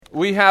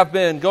We have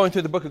been going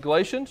through the book of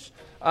Galatians.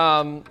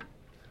 I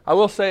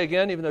will say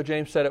again, even though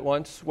James said it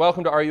once,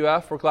 welcome to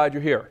RUF. We're glad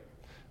you're here.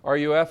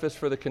 RUF is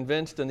for the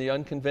convinced and the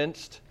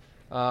unconvinced.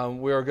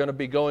 We are going to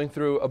be going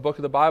through a book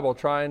of the Bible,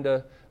 trying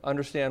to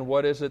understand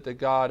what is it that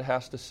God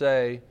has to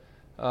say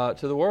to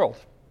the world,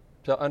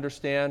 to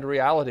understand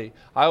reality.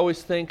 I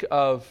always think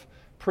of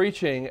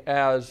preaching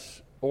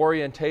as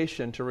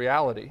orientation to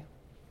reality.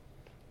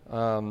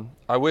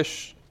 I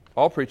wish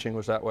all preaching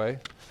was that way.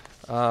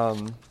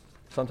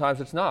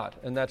 Sometimes it's not,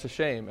 and that's a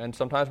shame. And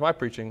sometimes my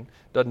preaching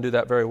doesn't do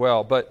that very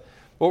well. But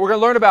what we're going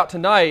to learn about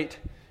tonight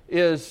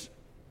is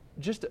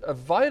just a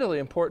vitally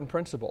important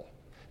principle.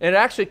 And it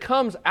actually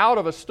comes out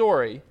of a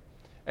story,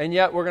 and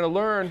yet we're going to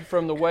learn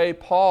from the way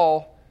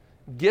Paul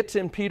gets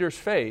in Peter's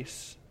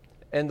face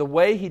and the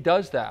way he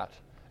does that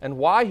and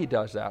why he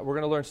does that. We're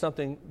going to learn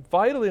something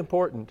vitally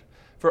important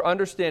for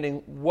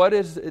understanding what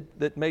is it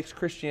that makes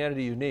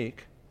Christianity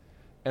unique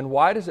and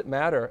why does it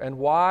matter and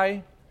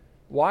why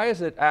is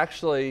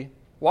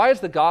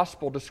the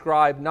gospel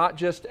described not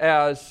just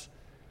as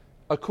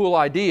a cool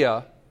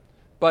idea,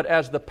 but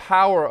as the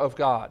power of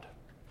God?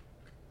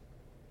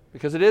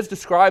 Because it is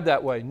described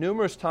that way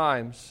numerous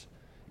times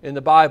in the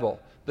Bible.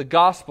 The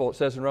gospel, it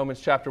says in Romans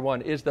chapter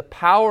 1, is the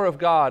power of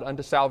God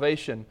unto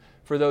salvation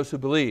for those who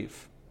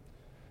believe.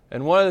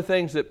 And one of the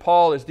things that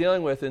Paul is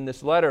dealing with in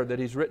this letter that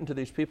he's written to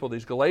these people,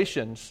 these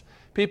Galatians,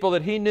 people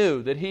that he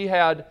knew, that he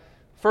had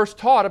first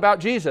taught about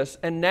Jesus,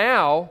 and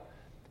now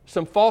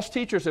some false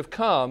teachers have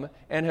come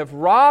and have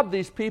robbed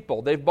these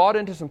people. They've bought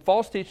into some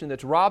false teaching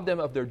that's robbed them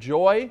of their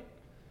joy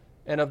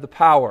and of the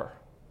power.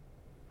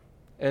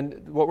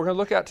 And what we're going to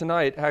look at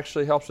tonight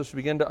actually helps us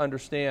begin to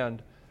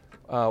understand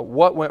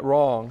what went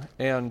wrong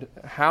and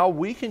how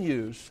we can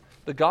use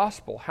the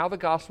gospel, how the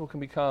gospel can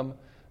become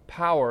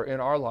power in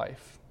our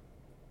life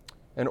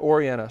and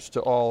orient us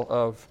to all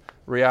of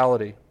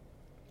reality.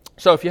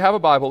 So if you have a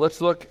Bible,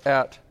 let's look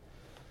at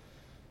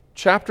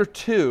chapter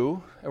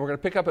 2, and we're going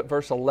to pick up at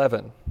verse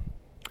 11.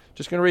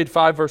 Just going to read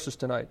 5 verses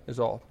tonight is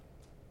all.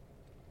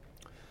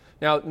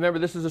 Now, remember,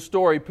 this is a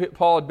story.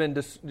 Paul had been,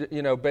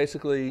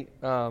 basically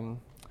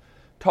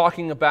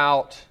talking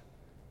about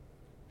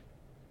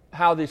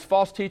how these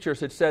false teachers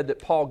had said that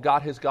Paul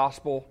got his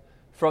gospel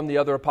from the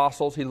other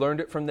apostles. He learned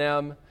it from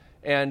them,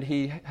 and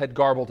he had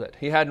garbled it.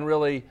 He hadn't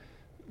really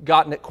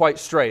gotten it quite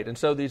straight. And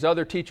so these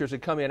other teachers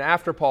had come in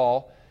after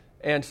Paul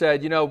and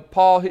said,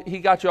 Paul, he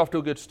got you off to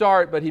a good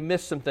start, but he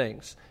missed some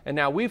things. And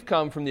now we've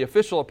come from the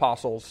official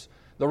apostles,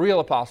 the real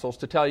apostles,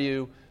 to tell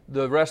you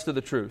the rest of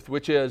the truth,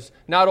 which is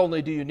not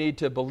only do you need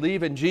to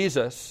believe in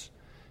Jesus,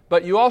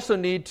 but you also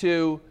need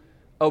to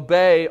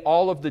obey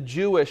all of the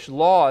Jewish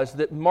laws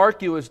that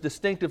mark you as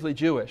distinctively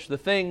Jewish, the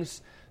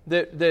things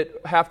that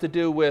have to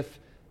do with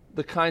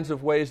the kinds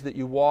of ways that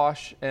you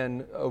wash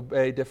and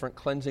obey different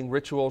cleansing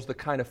rituals, the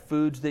kind of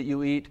foods that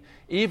you eat,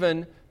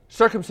 even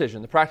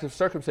circumcision, the practice of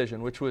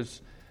circumcision, which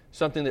was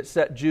something that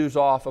set Jews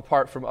off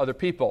apart from other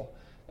people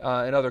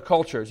in other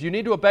cultures. You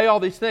need to obey all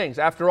these things.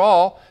 After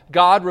all,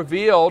 God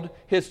revealed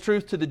His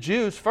truth to the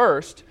Jews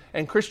first,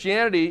 and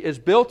Christianity is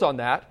built on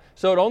that,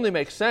 so it only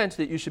makes sense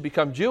that you should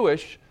become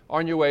Jewish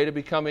on your way to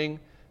becoming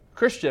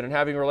Christian and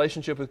having a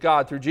relationship with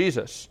God through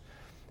Jesus.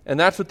 And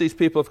that's what these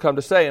people have come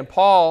to say. And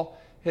Paul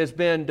has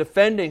been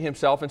defending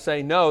himself and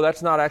saying, no,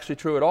 that's not actually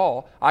true at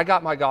all. I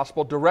got my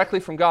gospel directly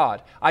from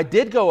God. I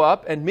did go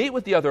up and meet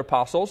with the other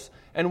apostles,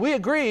 and we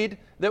agreed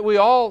that we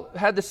all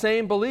had the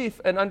same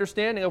belief and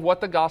understanding of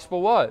what the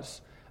gospel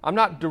was. I'm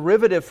not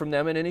derivative from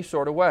them in any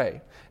sort of way.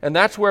 And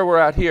that's where we're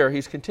at here.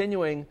 He's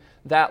continuing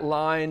that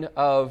line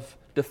of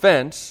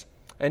defense,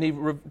 and he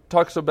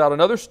talks about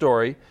another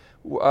story,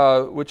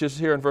 which is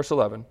here in verse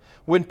 11.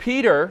 When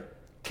Peter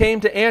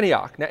came to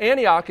Antioch. Now,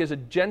 Antioch is a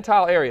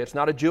Gentile area. It's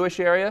not a Jewish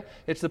area.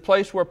 It's the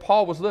place where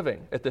Paul was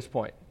living at this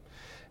point.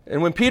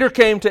 And when Peter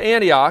came to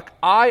Antioch,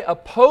 I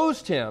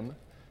opposed him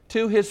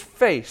to his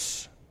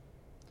face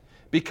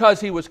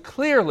because he was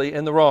clearly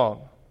in the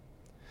wrong.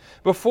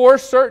 Before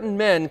certain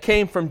men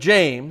came from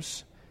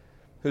James,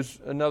 who's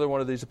another one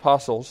of these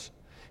apostles,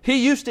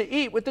 he used to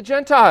eat with the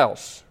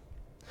Gentiles.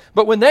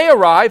 But when they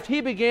arrived,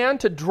 he began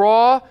to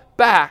draw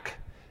back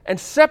and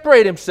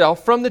separate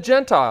himself from the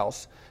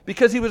Gentiles,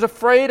 because he was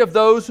afraid of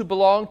those who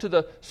belonged to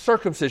the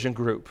circumcision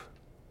group.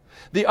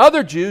 The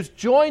other Jews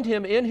joined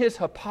him in his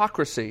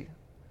hypocrisy,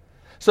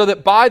 so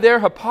that by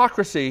their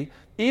hypocrisy,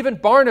 even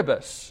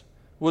Barnabas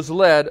was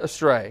led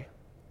astray.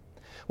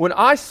 When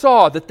I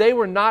saw that they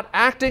were not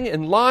acting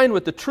in line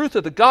with the truth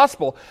of the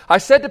gospel, I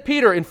said to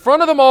Peter in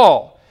front of them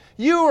all,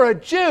 "You are a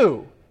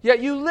Jew, yet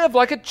you live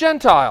like a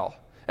Gentile,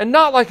 and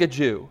not like a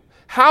Jew.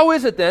 How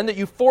is it then that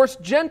you force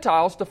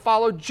Gentiles to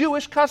follow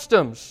Jewish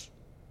customs?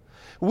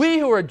 We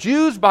who are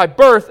Jews by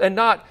birth and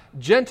not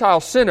Gentile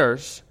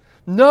sinners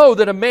know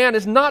that a man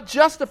is not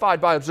justified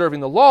by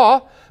observing the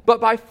law, but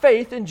by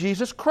faith in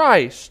Jesus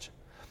Christ.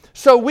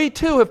 So we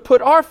too have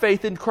put our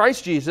faith in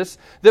Christ Jesus,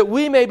 that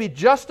we may be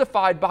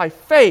justified by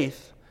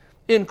faith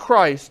in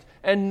Christ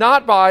and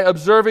not by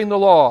observing the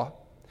law.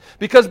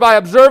 Because by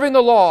observing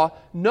the law,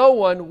 no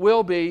one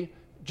will be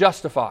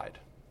justified."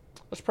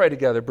 Let's pray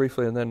together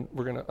briefly, and then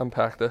we're going to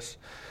unpack this.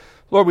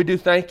 Lord, we do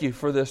thank you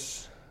for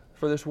this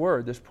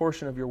word, this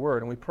portion of your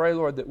word. And we pray,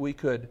 Lord, that we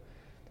could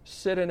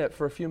sit in it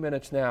for a few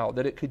minutes now,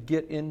 that it could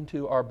get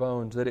into our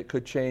bones, that it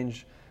could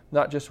change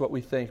not just what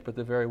we think, but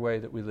the very way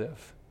that we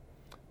live.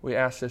 We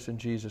ask this in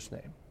Jesus'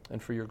 name and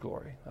for your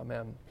glory.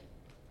 Amen.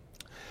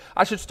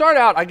 I should start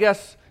out, I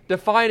guess,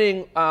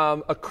 defining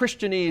a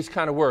Christianese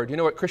kind of word. You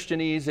know what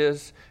Christianese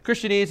is?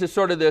 Christianese is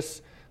sort of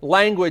this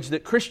language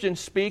that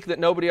Christians speak that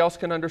nobody else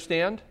can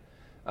understand.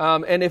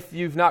 And if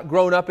you've not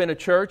grown up in a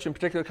church, in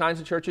particular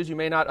kinds of churches, you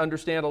may not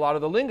understand a lot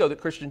of the lingo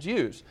that Christians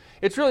use.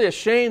 It's really a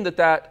shame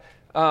that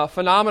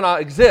phenomena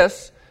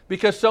exists,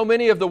 because so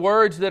many of the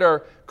words that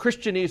are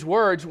Christianese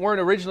words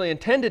weren't originally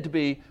intended to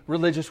be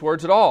religious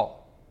words at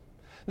all.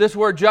 This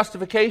word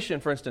justification,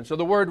 for instance, or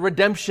the word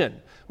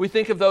redemption, we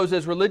think of those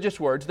as religious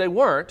words. They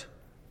weren't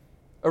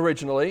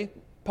originally.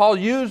 Paul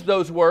used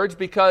those words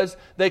because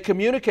they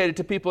communicated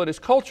to people in his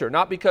culture,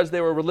 not because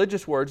they were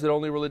religious words that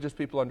only religious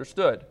people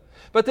understood.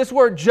 But this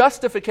word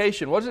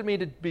justification, what does it mean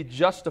to be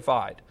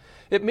justified?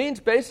 It means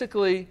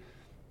basically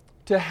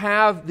to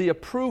have the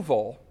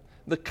approval,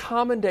 the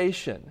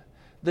commendation,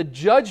 the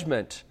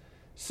judgment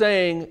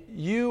saying,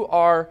 you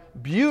are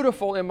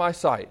beautiful in my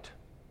sight.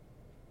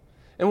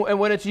 And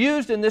when it's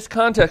used in this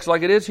context,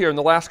 like it is here in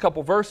the last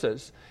couple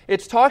verses,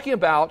 it's talking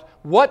about,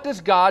 what does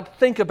God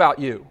think about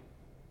you?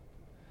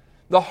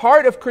 The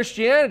heart of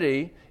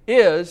Christianity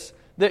is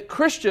that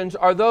Christians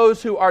are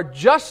those who are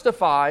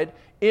justified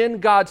in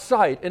God's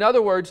sight. In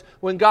other words,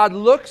 when God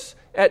looks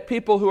at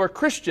people who are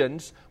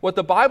Christians, what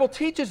the Bible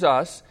teaches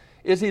us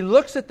is He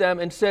looks at them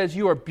and says,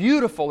 you are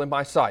beautiful in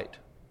my sight.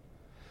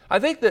 I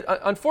think that,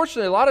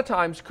 unfortunately, a lot of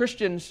times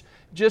Christians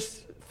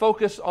just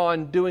focus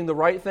on doing the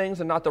right things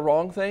and not the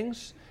wrong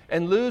things,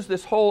 and lose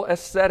this whole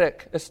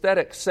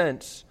aesthetic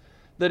sense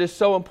that is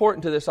so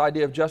important to this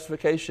idea of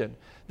justification.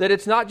 That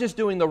it's not just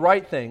doing the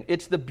right thing,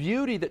 it's the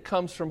beauty that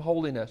comes from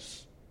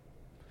holiness.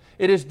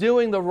 It is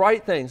doing the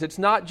right things. It's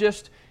not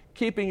just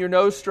keeping your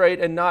nose straight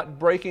and not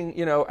breaking,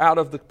 out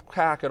of the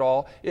pack at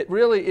all. It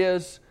really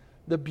is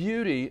the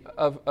beauty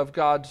of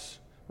God's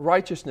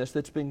righteousness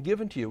that's been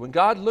given to you. When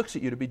God looks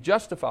at you, to be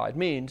justified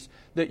means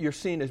that you're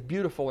seen as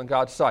beautiful in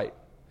God's sight.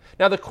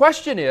 Now the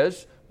question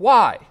is,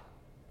 why?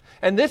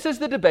 And this is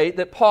the debate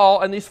that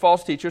Paul and these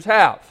false teachers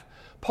have.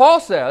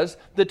 Paul says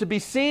that to be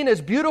seen as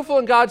beautiful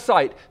in God's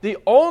sight, the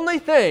only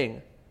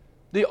thing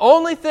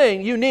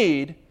you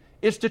need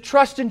is to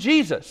trust in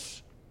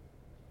Jesus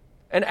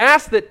and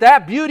ask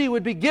that beauty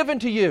would be given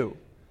to you.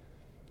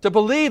 To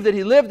believe that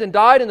He lived and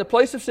died in the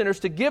place of sinners,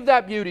 to give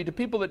that beauty to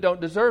people that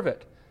don't deserve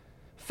it.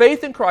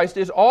 Faith in Christ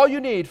is all you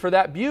need for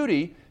that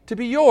beauty to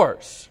be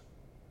yours.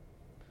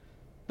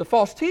 The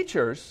false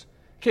teachers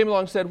came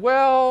along and said,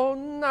 well,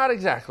 not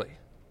exactly.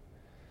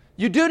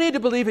 You do need to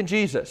believe in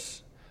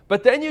Jesus,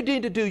 but then you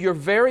need to do your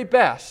very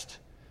best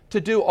to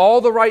do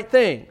all the right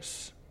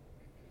things.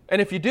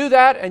 And if you do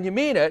that and you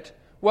mean it,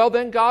 well,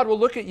 then God will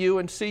look at you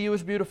and see you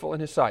as beautiful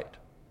in His sight.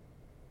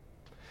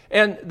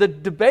 And the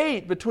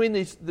debate between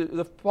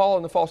the Paul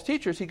and the false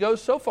teachers, he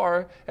goes so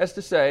far as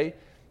to say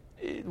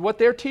what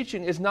they're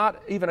teaching is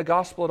not even a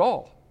gospel at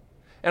all.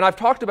 And I've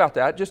talked about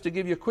that, just to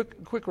give you a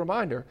quick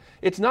reminder.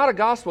 It's not a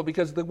gospel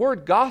because the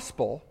word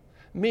gospel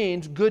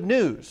means good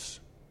news.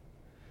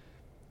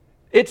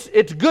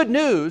 It's good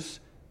news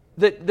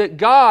that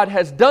God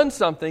has done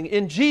something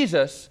in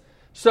Jesus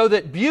so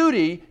that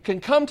beauty can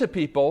come to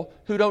people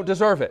who don't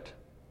deserve it.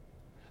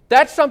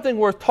 That's something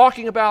worth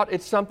talking about.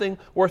 It's something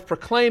worth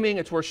proclaiming.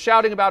 It's worth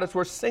shouting about. It's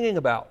worth singing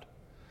about.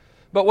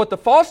 But what the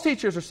false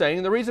teachers are saying,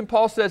 and the reason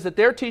Paul says that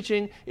their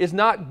teaching is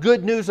not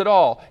good news at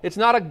all, it's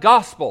not a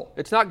gospel,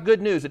 it's not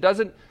good news, it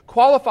doesn't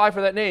qualify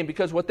for that name,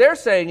 because what they're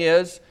saying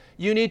is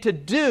you need to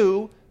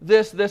do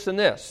this, this, and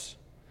this.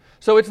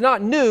 So it's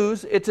not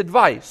news, it's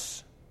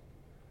advice.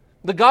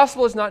 The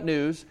gospel is not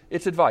news,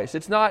 it's advice.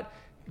 It's not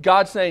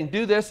God saying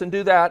do this and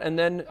do that and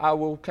then I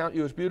will count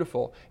you as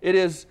beautiful. It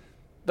is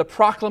the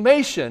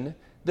proclamation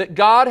that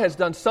God has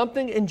done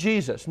something in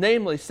Jesus,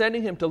 namely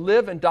sending Him to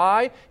live and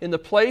die in the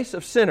place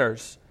of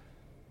sinners.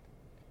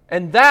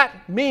 And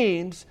that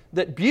means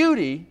that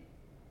beauty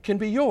can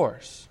be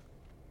yours.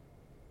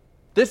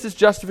 This is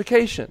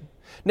justification.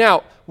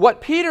 Now,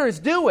 what Peter is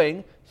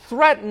doing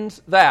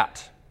threatens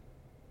that.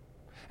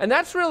 And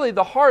that's really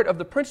the heart of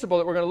the principle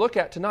that we're going to look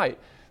at tonight.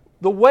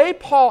 The way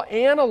Paul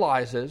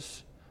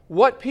analyzes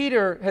what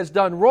Peter has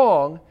done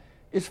wrong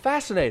is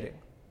fascinating.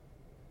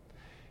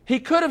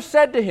 He could have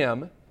said to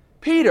him,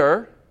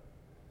 Peter,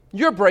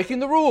 you're breaking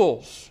the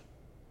rules.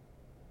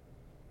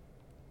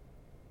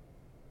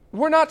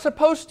 We're not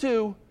supposed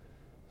to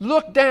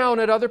look down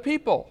at other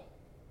people.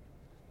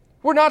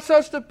 We're not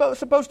supposed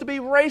to be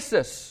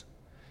racist.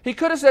 He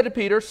could have said to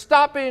Peter,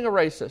 stop being a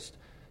racist.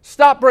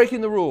 Stop breaking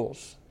the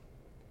rules.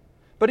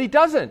 But he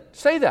doesn't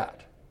say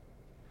that.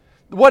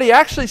 What he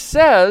actually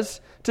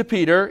says to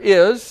Peter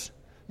is,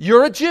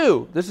 you're a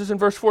Jew. This is in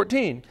verse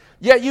 14.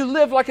 Yet you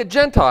live like a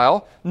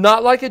Gentile,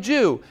 not like a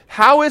Jew.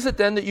 How is it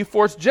then that you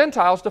force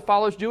Gentiles to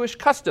follow Jewish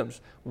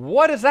customs?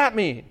 What does that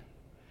mean?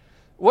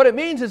 What it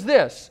means is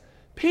this,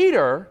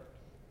 Peter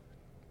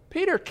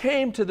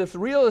came to this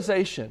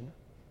realization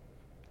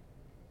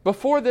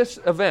before this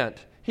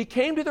event. He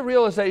came to the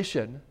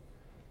realization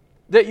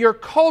that your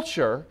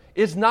culture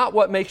is not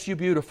what makes you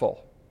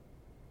beautiful.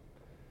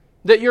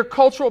 That your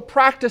cultural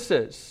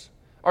practices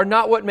are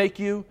not what make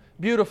you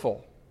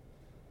beautiful.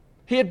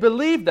 He had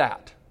believed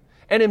that.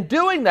 And in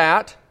doing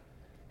that,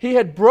 he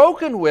had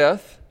broken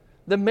with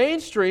the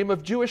mainstream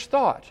of Jewish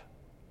thought.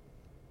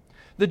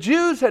 The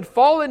Jews had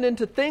fallen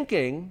into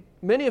thinking,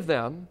 many of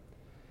them,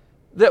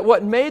 that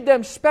what made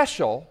them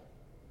special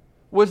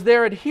was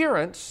their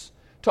adherence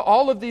to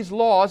all of these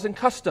laws and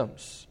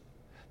customs.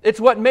 It's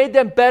what made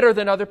them better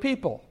than other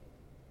people.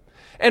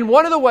 And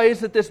one of the ways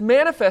that this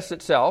manifests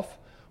itself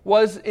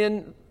was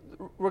in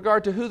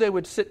regard to who they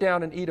would sit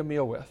down and eat a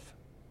meal with.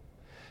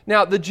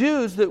 Now, the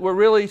Jews that were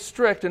really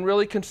strict and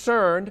really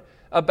concerned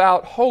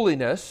about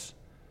holiness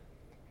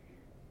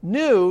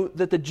knew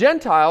that the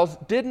Gentiles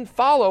didn't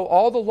follow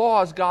all the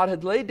laws God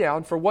had laid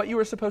down for what you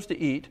were supposed to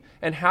eat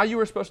and how you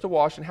were supposed to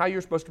wash and how you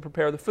were supposed to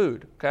prepare the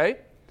food, okay?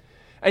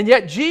 And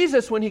yet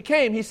Jesus, when he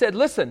came, he said,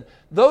 listen,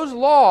 those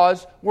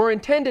laws were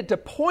intended to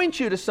point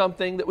you to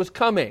something that was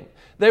coming.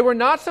 They were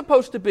not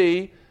supposed to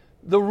be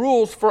the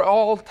rules for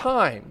all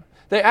time.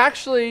 They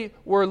actually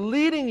were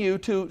leading you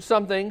to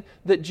something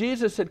that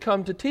Jesus had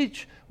come to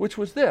teach, which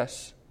was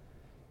this.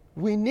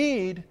 We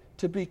need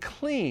to be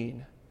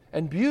clean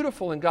and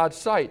beautiful in God's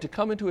sight to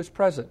come into His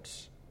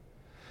presence.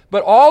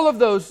 But all of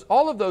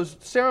those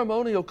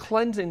ceremonial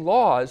cleansing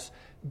laws,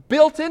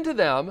 built into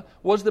them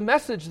was the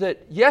message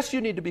that, yes, you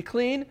need to be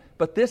clean,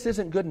 but this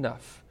isn't good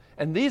enough.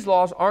 And these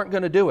laws aren't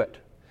going to do it.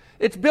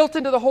 It's built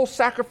into the whole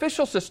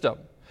sacrificial system.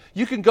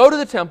 You can go to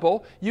the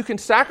temple, you can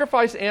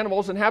sacrifice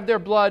animals and have their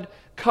blood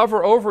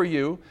cover over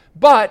you,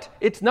 but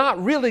it's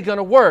not really going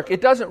to work.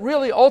 It doesn't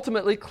really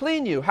ultimately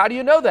clean you. How do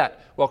you know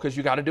that? Well, because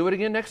you got to do it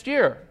again next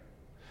year.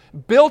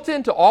 Built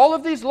into all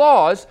of these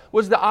laws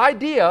was the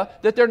idea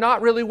that they're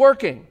not really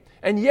working.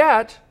 And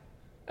yet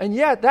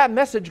that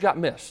message got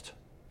missed.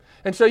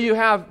 And so you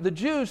have the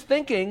Jews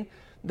thinking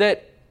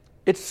that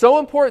it's so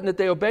important that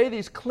they obey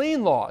these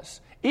clean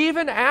laws,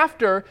 even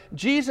after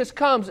Jesus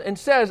comes and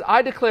says,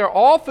 I declare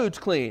all foods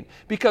clean,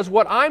 because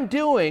what I'm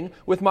doing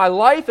with my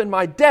life and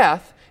my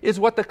death is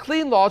what the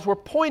clean laws were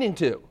pointing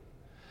to.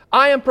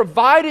 I am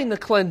providing the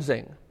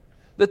cleansing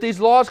that these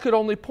laws could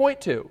only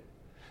point to.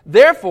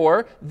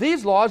 Therefore,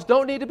 these laws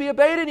don't need to be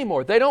obeyed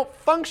anymore. They don't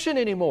function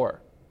anymore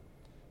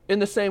in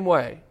the same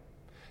way.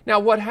 Now,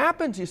 what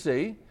happens, you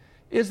see,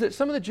 is that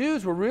some of the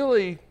Jews were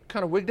really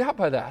kind of wigged out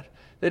by that.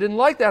 They didn't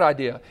like that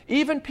idea.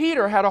 Even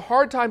Peter had a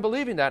hard time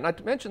believing that. And I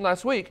mentioned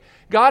last week,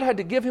 God had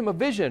to give him a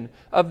vision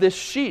of this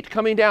sheet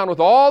coming down with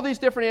all these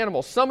different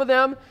animals. Some of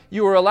them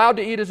you were allowed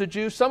to eat as a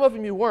Jew, some of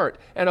them you weren't.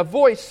 And a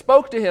voice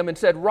spoke to him and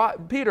said,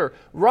 Peter,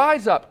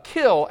 rise up,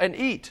 kill, and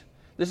eat.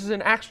 This is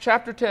in Acts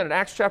chapter 10 and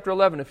Acts chapter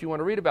 11 if you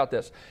want to read about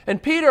this.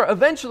 And Peter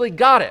eventually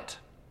got it.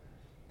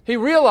 He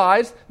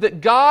realized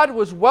that God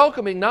was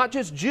welcoming not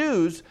just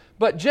Jews,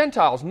 but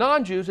Gentiles,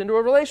 non-Jews, into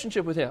a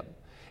relationship with him.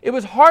 It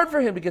was hard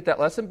for him to get that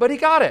lesson, but he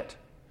got it.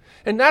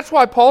 And that's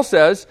why Paul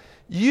says,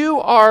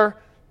 you've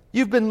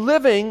been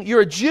living,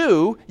 you're a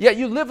Jew, yet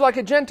you live like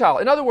a Gentile.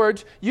 In other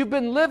words, you've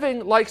been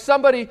living like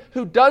somebody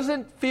who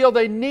doesn't feel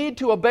they need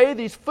to obey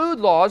these food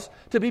laws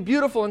to be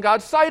beautiful in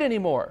God's sight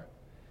anymore.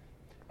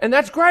 And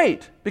that's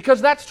great,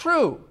 because that's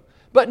true.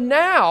 But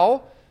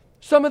now,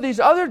 some of these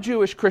other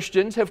Jewish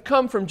Christians have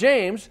come from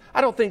James. I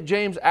don't think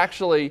James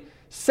actually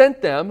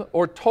sent them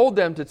or told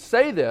them to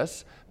say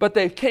this, but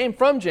they came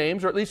from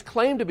James, or at least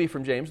claimed to be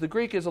from James. The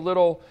Greek is a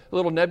little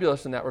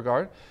nebulous in that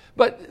regard.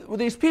 But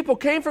these people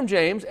came from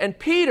James, and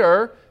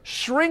Peter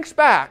shrinks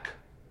back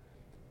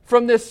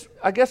from this,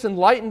 I guess,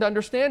 enlightened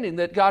understanding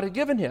that God had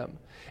given him.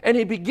 And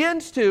he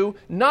begins to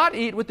not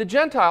eat with the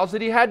Gentiles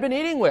that he had been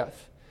eating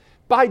with.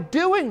 By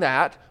doing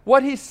that,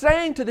 what he's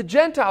saying to the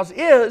Gentiles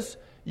is,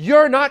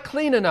 you're not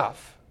clean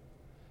enough.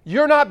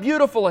 You're not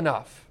beautiful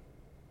enough.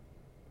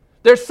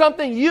 There's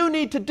something you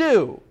need to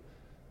do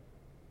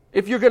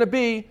if you're going to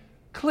be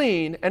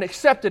clean and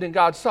accepted in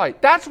God's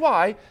sight. That's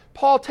why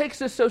Paul takes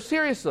this so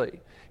seriously.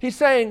 He's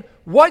saying,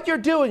 what you're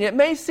doing, it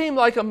may seem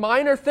like a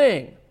minor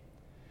thing,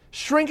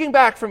 shrinking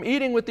back from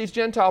eating with these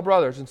Gentile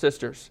brothers and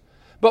sisters.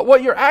 But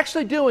what you're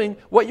actually doing,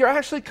 what you're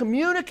actually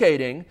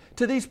communicating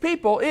to these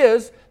people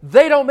is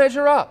they don't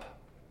measure up.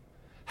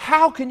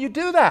 How can you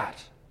do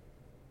that?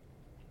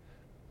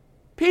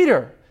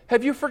 Peter,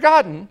 have you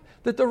forgotten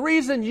that the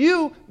reason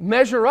you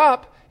measure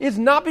up is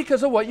not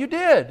because of what you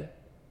did?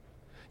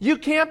 You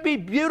can't be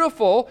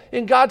beautiful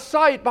in God's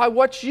sight by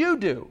what you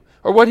do,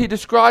 or what he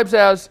describes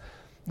as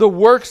the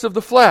works of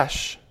the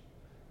flesh,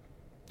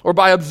 or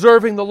by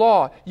observing the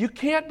law. You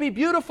can't be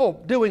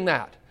beautiful doing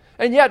that.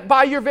 And yet,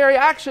 by your very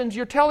actions,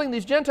 you're telling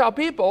these Gentile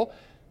people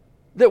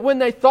that when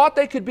they thought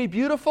they could be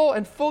beautiful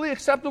and fully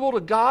acceptable to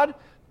God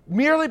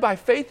merely by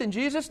faith in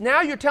Jesus,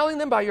 now you're telling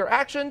them by your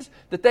actions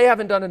that they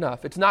haven't done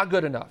enough. It's not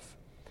good enough.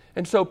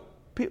 And so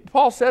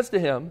Paul says to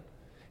him,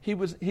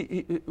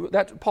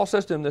 Paul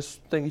says to him this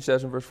thing he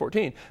says in verse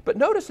 14. But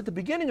notice at the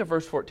beginning of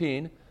verse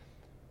 14,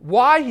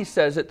 why he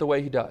says it the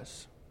way he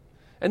does.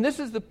 And this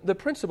is the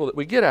principle that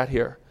we get at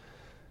here.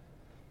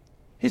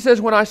 He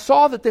says, when I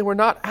saw that they were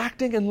not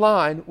acting in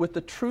line with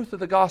the truth of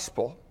the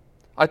gospel,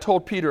 I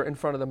told Peter in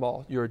front of them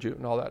all, you're a Jew,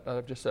 and all that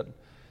I've just said.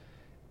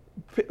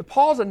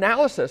 Paul's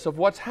analysis of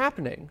what's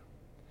happening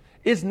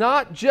is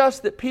not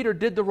just that Peter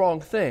did the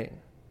wrong thing,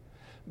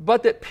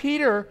 but that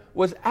Peter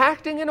was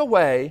acting in a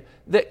way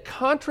that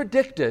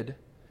contradicted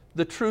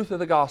the truth of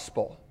the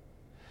gospel.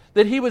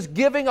 That he was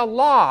giving a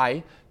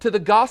lie to the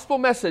gospel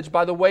message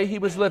by the way he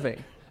was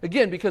living.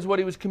 Again, because what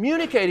he was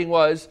communicating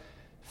was,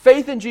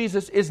 faith in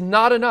Jesus is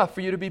not enough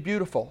for you to be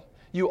beautiful.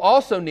 You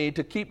also need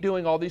to keep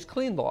doing all these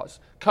clean laws.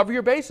 Cover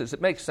your bases.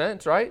 It makes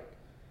sense, right?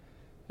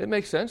 It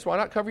makes sense. Why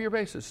not cover your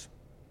bases?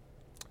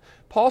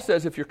 Paul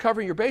says if you're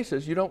covering your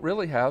bases, you don't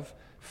really have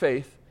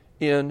faith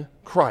in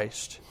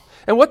Christ.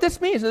 And what this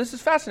means, and this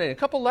is fascinating, a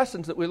couple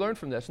lessons that we learned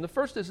from this. And the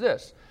first is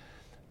this.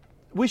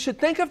 We should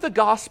think of the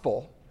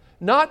gospel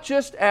not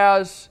just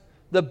as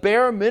the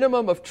bare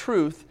minimum of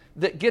truth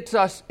that gets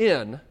us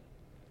in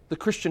the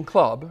Christian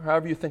club,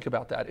 however you think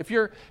about that. If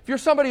you're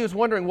somebody who's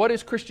wondering what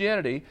is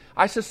Christianity,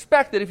 I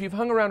suspect that if you've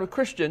hung around with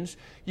Christians,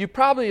 you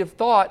probably have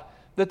thought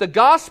that the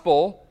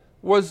gospel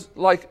was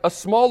like a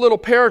small little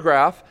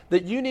paragraph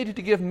that you needed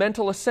to give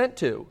mental assent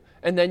to,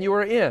 and then you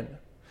were in.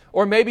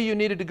 Or maybe you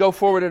needed to go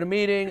forward at a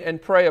meeting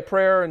and pray a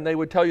prayer, and they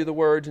would tell you the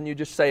words, and you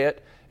just say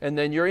it, and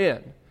then you're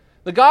in.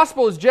 The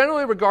gospel is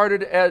generally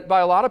regarded by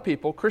a lot of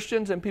people,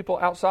 Christians and people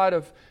outside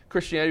of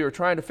Christianity who are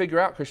trying to figure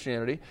out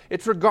Christianity,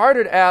 it's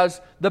regarded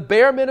as the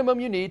bare minimum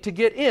you need to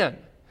get in.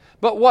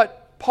 But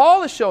what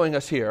Paul is showing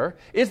us here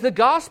is the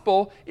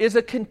gospel is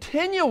a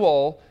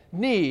continual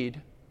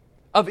need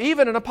of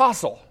even an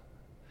apostle.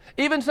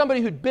 Even somebody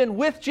who'd been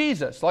with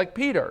Jesus, like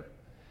Peter,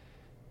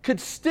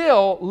 could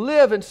still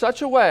live in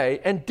such a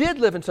way, and did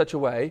live in such a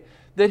way,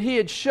 that he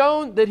had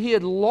shown that he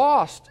had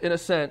lost, in a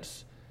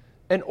sense,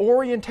 an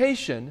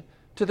orientation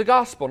to the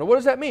gospel. Now, what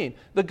does that mean?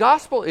 The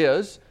gospel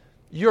is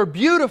you're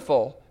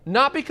beautiful,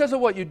 not because of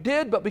what you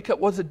did, but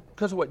because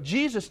of what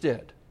Jesus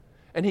did.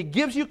 And he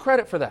gives you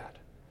credit for that.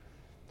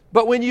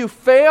 But when you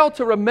fail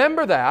to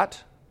remember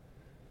that,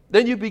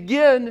 then you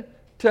begin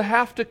to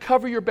have to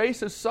cover your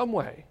bases some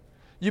way.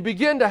 You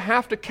begin to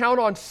have to count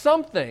on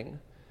something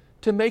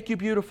to make you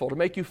beautiful, to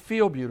make you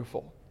feel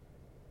beautiful.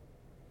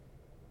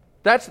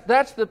 That's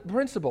the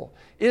principle,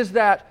 is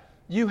that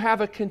you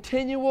have a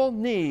continual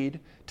need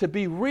to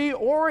be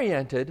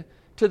reoriented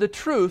to the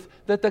truth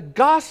that the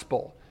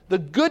gospel, the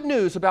good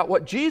news about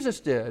what Jesus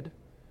did,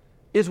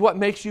 is what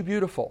makes you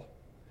beautiful.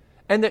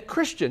 And that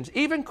Christians,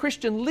 even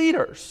Christian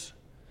leaders,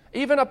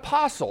 even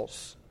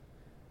apostles,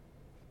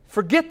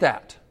 forget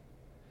that.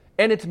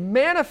 And it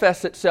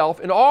manifests itself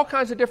in all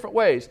kinds of different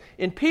ways.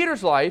 In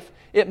Peter's life,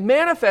 it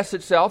manifests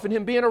itself in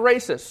him being a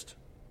racist.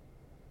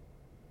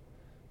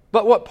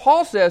 But what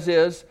Paul says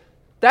is,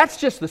 that's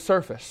just the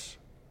surface.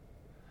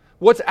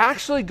 What's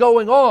actually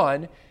going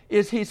on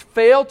is he's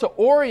failed to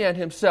orient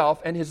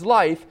himself and his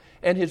life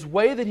and his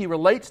way that he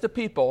relates to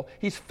people.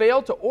 He's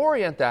failed to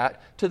orient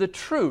that to the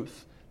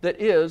truth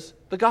that is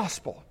the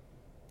gospel.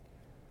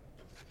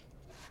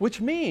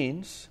 Which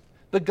means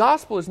the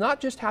gospel is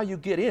not just how you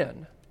get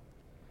in.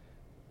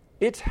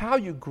 It's how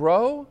you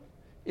grow.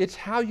 It's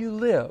how you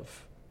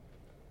live.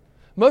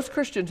 Most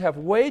Christians have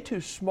way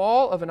too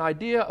small of an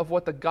idea of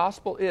what the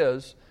gospel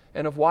is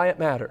and of why it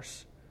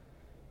matters.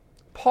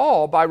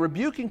 Paul, by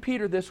rebuking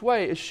Peter this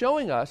way, is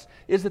showing us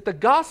is that the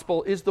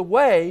gospel is the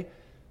way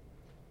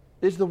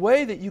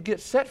that you get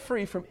set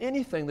free from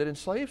anything that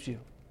enslaves you.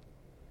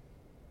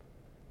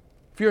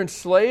 If you're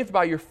enslaved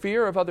by your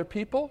fear of other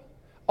people,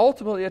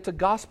 ultimately it's a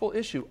gospel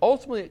issue.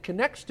 Ultimately it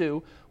connects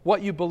to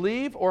what you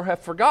believe or have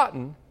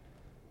forgotten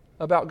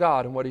about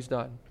God and what He's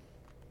done.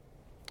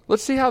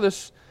 Let's see how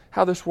this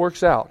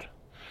works out.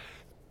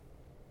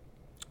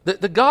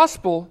 The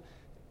gospel,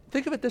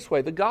 think of it this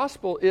way, the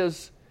gospel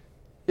is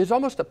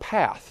almost a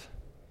path.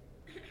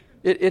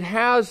 It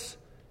has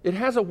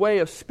a way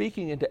of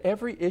speaking into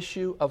every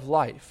issue of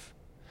life.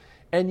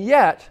 And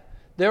yet,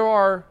 there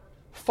are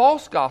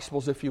false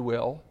gospels, if you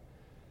will,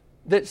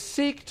 that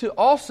seek to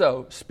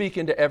also speak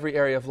into every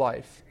area of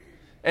life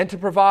and to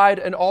provide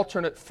an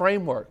alternate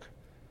framework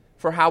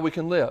for how we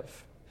can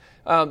live.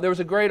 There was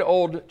a great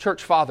old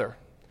church father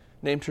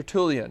named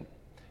Tertullian,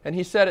 and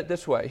he said it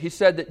this way. He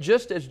said that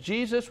just as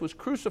Jesus was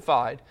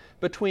crucified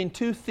between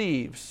two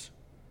thieves,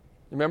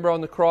 remember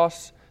on the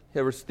cross,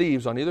 there was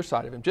thieves on either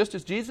side of him. Just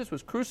as Jesus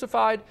was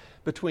crucified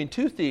between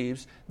two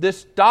thieves,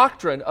 this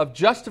doctrine of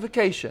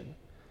justification,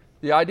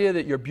 the idea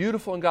that you're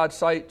beautiful in God's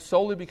sight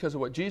solely because of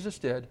what Jesus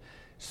did,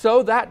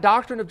 so that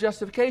doctrine of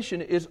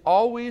justification is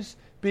always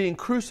being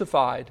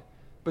crucified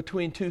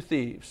between two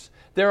thieves.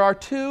 There are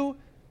two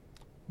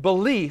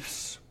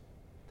beliefs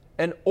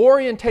and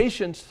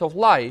orientations to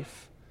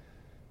life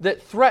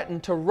that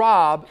threaten to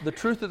rob the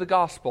truth of the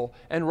gospel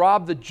and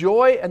rob the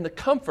joy and the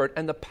comfort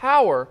and the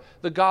power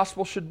the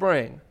gospel should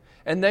bring.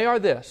 And they are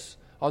this.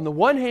 On the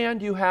one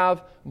hand, you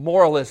have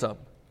moralism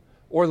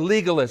or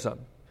legalism.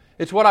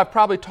 It's what I've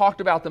probably talked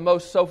about the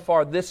most so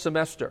far this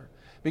semester.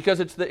 because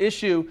it's the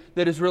issue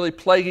that is really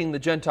plaguing the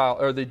Gentile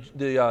or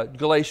the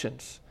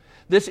Galatians.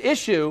 This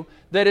issue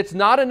that it's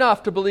not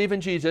enough to believe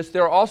in Jesus.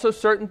 There are also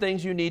certain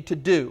things you need to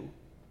do.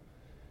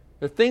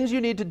 There are things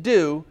you need to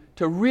do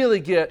to really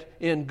get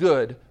in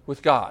good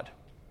with God.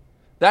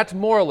 That's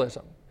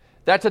moralism.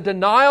 That's a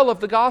denial of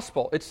the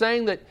gospel. It's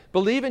saying that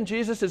believe in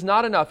Jesus is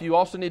not enough. You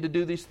also need to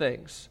do these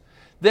things.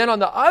 Then on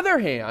the other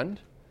hand,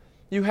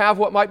 you have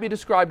what might be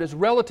described as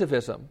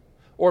relativism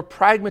or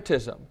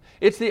pragmatism.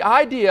 It's the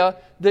idea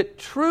that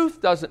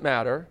truth doesn't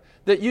matter,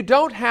 that you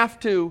don't have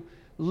to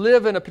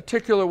live in a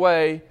particular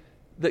way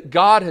that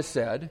God has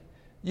said.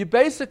 You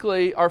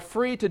basically are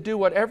free to do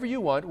whatever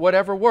you want,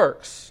 whatever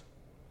works.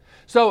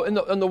 So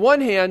on the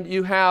one hand,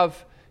 you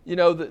have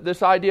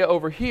this idea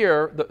over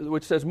here,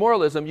 which says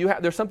moralism.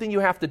 There's something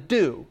you have to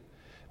do.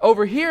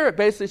 Over here, it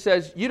basically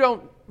says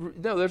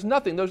there's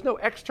nothing. There's no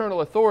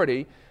external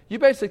authority. You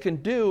basically can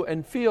do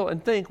and feel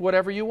and think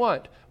whatever you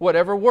want,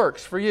 whatever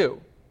works for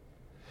you.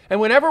 And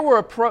whenever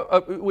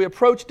we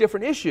approach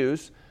different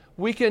issues,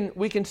 we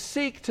can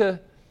seek to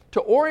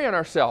orient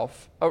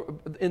ourselves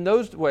in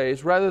those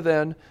ways rather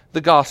than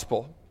the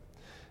gospel.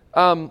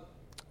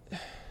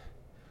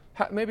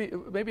 Maybe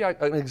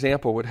an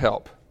example would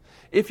help.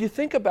 If you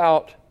think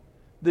about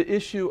the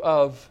issue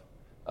of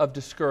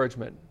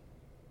discouragement,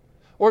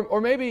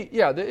 or maybe,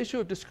 the issue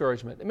of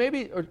discouragement.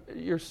 Maybe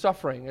you're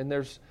suffering and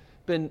there's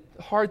been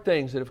hard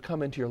things that have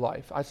come into your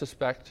life. I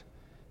suspect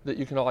that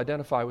you can all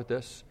identify with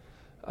this.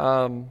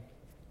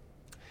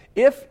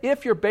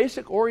 If your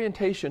basic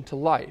orientation to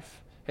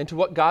life and to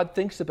what God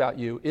thinks about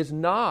you is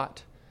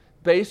not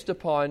based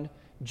upon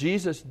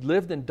Jesus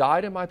lived and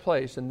died in my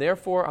place, and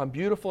therefore I'm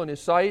beautiful in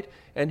His sight,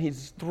 and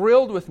He's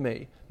thrilled with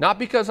me, not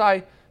because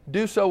I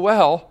do so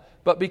well,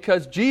 but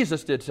because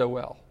Jesus did so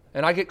well,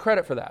 and I get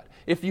credit for that.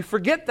 If you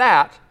forget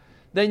that,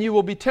 then you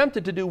will be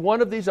tempted to do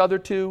one of these other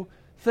two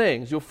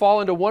things. You'll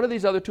fall into one of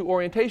these other two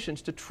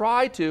orientations to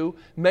try to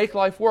make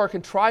life work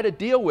and try to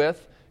deal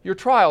with your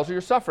trials or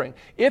your suffering.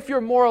 If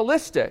you're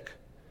moralistic,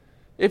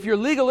 if you're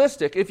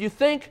legalistic, if you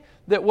think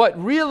that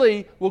what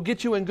really will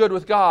get you in good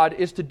with God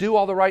is to do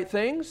all the right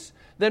things,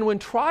 then when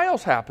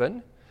trials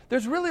happen,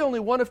 there's really only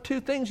one of two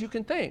things you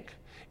can think.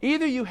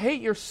 Either you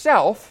hate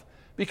yourself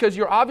because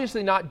you're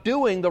obviously not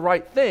doing the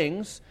right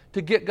things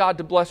to get God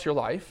to bless your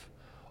life,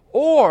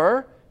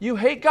 or you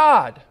hate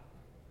God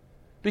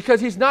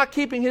because He's not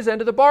keeping His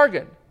end of the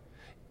bargain.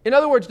 In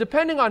other words,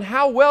 depending on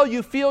how well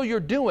you feel you're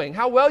doing,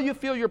 how well you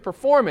feel you're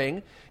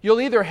performing,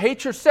 you'll either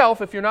hate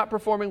yourself if you're not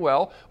performing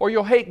well, or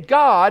you'll hate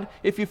God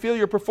if you feel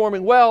you're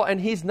performing well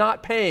and He's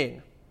not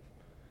paying.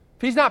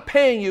 If He's not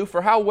paying you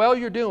for how well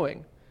you're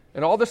doing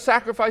and all the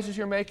sacrifices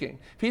you're making,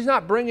 if He's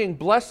not bringing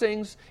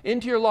blessings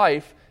into your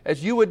life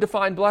as you would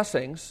define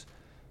blessings,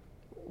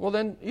 well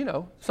then,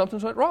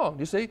 something's went wrong,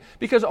 you see?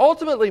 Because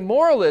ultimately,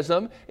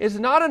 moralism is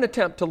not an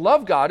attempt to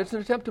love God, it's an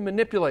attempt to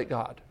manipulate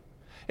God.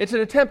 It's an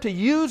attempt to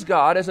use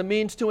God as a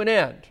means to an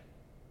end.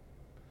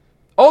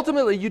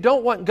 Ultimately, you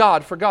don't want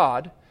God for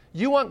God.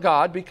 You want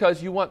God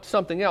because you want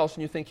something else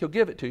and you think He'll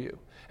give it to you.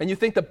 And you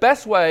think the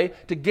best way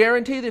to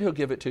guarantee that He'll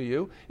give it to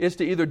you is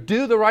to either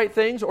do the right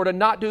things or to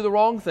not do the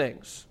wrong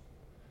things.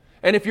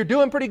 And if you're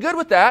doing pretty good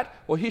with that,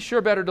 well, He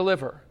sure better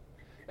deliver.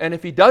 And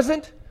if He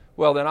doesn't,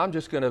 well, then I'm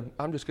just going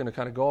to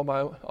kind of go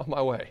on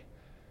my way.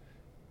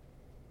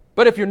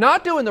 But if you're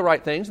not doing the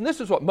right things, and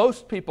this is what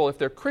most people, if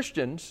they're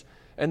Christians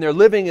and they're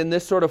living in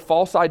this sort of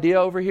false idea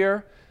over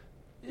here,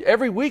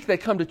 every week they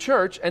come to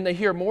church and they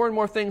hear more and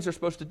more things they're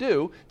supposed to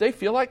do, they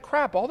feel like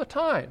crap all the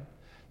time.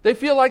 They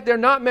feel like they're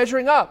not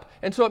measuring up.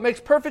 And so it makes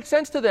perfect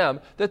sense to them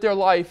that their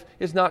life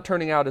is not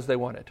turning out as they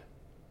wanted.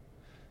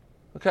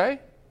 Okay?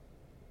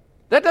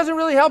 That doesn't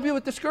really help you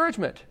with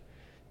discouragement.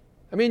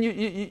 I mean,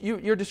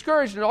 you're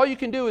discouraged and all you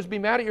can do is be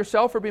mad at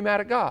yourself or be mad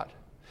at God.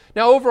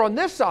 Now over on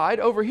this side,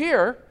 over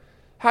here,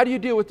 how do you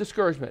deal with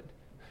discouragement?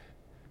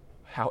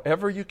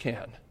 However you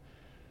can.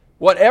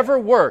 Whatever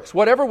works,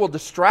 whatever will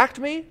distract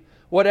me,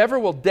 whatever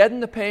will deaden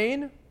the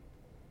pain,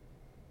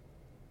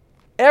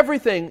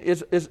 everything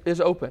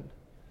is open.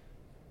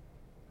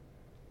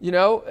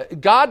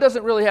 God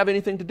doesn't really have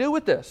anything to do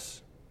with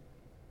this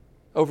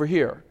over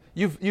here.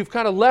 You've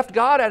kind of left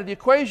God out of the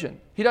equation.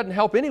 He doesn't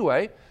help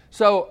anyway,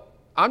 so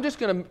I'm just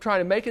going to try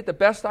to make it the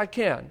best I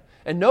can.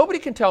 And nobody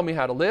can tell me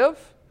how to live.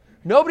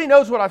 Nobody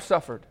knows what I've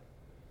suffered.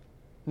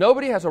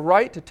 Nobody has a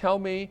right to tell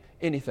me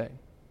anything.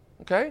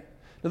 Okay?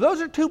 Now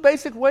those are two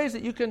basic ways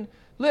that you can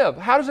live.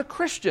 How does a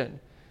Christian,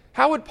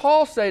 how would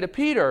Paul say to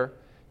Peter,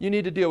 you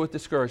need to deal with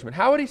discouragement?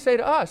 How would he say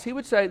to us? He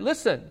would say,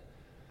 listen,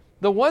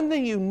 the one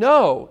thing you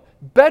know,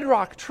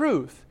 bedrock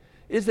truth,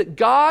 is that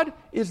God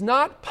is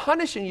not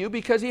punishing you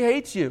because He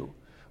hates you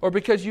or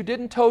because you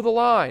didn't toe the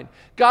line.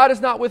 God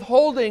is not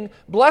withholding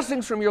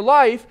blessings from your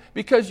life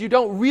because you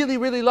don't really,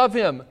 really love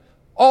Him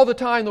all the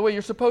time the way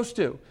you're supposed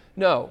to.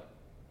 No.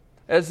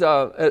 As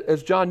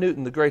John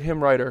Newton, the great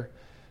hymn writer,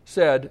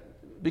 said,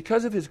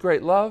 because of His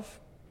great love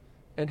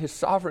and His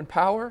sovereign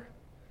power,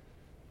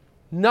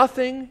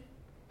 nothing,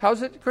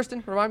 how's it,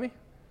 Kristen, remind me?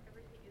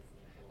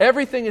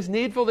 Everything is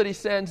needful that He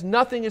sends,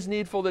 nothing is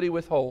needful that He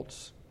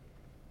withholds.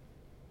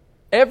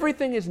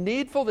 Everything is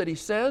needful that he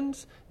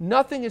sends.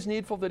 Nothing is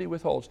needful that he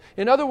withholds.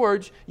 In other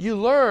words, you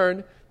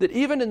learn that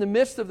even in the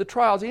midst of the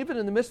trials, even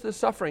in the midst of the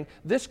suffering,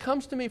 this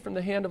comes to me from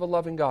the hand of a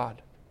loving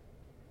God.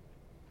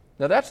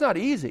 Now, that's not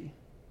easy.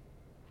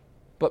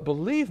 But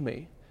believe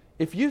me,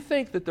 if you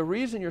think that the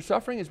reason you're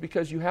suffering is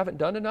because you haven't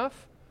done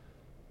enough,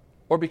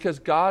 or because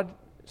God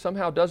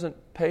somehow doesn't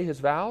pay his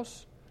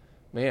vows,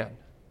 man,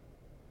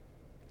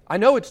 I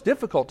know it's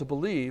difficult to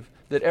believe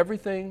that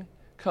everything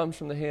comes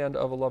from the hand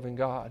of a loving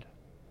God.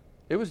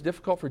 It was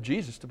difficult for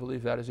Jesus to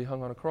believe that as he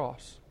hung on a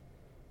cross.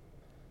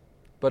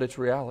 But it's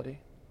reality.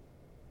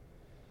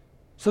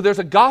 So there's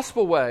a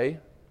gospel way,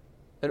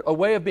 a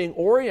way of being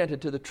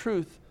oriented to the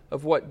truth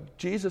of what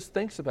Jesus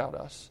thinks about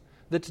us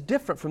that's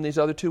different from these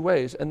other two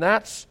ways. And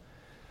that's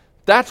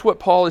what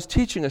Paul is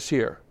teaching us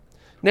here.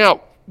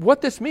 Now, what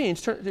this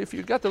means, if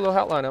you've got the little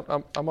outline,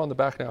 I'm on the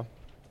back now.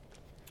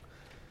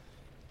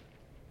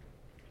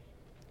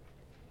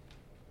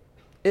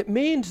 It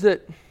means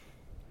that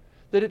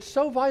it's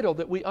so vital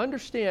that we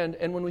understand,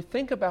 and when we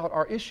think about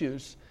our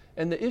issues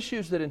and the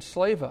issues that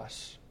enslave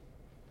us,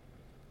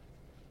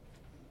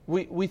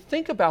 we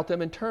think about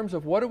them in terms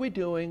of what are we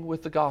doing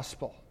with the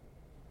gospel?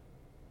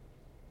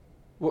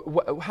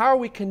 How are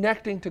we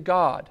connecting to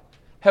God?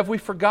 Have we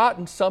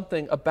forgotten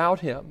something about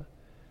him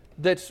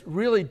that's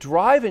really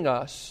driving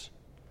us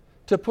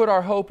to put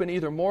our hope in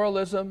either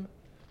moralism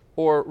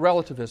or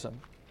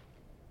relativism?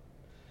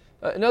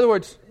 In other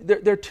words,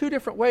 there are two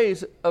different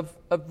ways of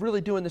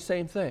really doing the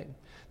same thing.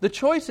 The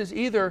choice is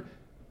either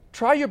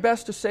try your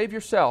best to save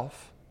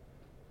yourself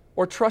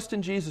or trust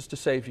in Jesus to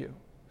save you.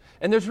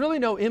 And there's really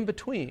no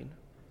in-between.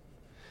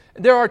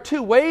 There are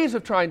two ways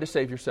of trying to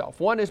save yourself.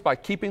 One is by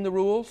keeping the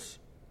rules,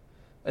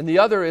 and the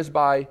other is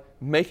by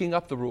making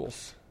up the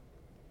rules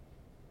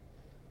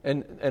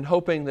and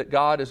hoping that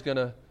God is going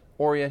to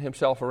orient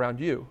himself around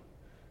you.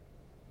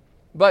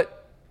 But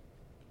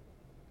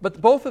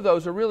both of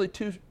those are really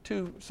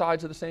two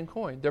sides of the same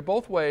coin. They're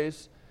both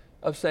ways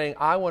of saying,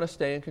 I want to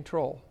stay in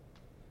control.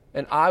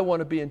 And I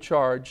want to be in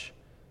charge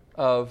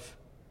of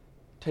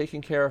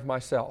taking care of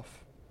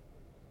myself.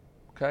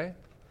 Okay?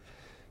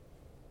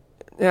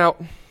 Now,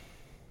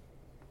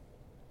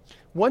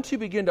 once you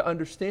begin to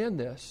understand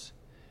this,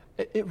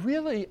 it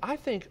really, I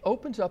think,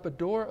 opens up a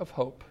door of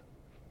hope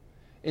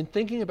in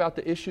thinking about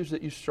the issues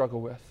that you struggle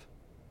with.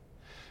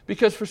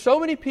 Because for so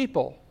many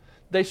people,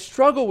 they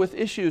struggle with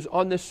issues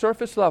on this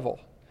surface level.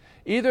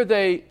 Either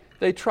they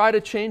try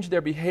to change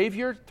their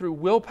behavior through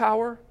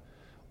willpower,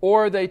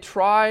 or they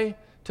try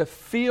to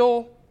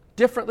feel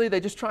differently. They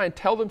just try and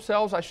tell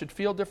themselves, I should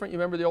feel different. You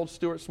remember the old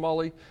Stuart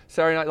Smalley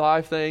Saturday Night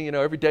Live thing?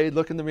 Every day he'd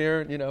look in the mirror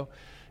and,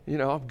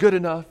 I'm good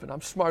enough and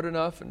I'm smart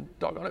enough and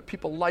doggone it,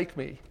 people like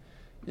me,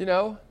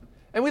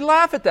 And we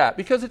laugh at that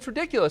because it's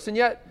ridiculous. And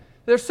yet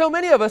there's so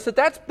many of us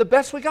that's the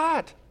best we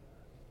got.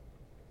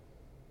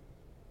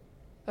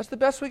 That's the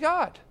best we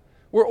got.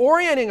 We're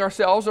orienting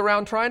ourselves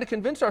around trying to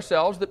convince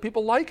ourselves that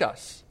people like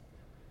us.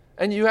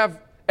 And you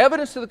have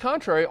evidence to the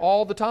contrary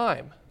all the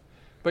time.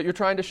 But you're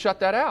trying to shut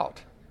that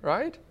out,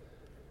 right?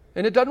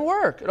 And it doesn't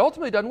work. It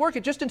ultimately doesn't work.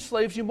 It just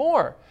enslaves you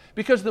more.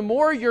 Because the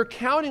more you're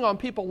counting on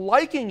people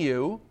liking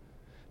you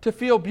to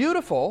feel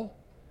beautiful,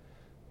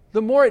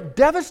 the more it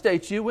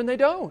devastates you when they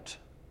don't.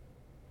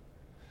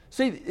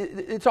 See,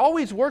 it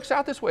always works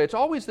out this way. It's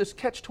always this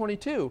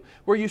catch-22,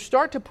 where you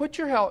start to put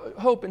your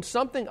hope in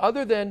something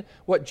other than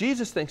what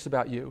Jesus thinks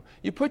about you.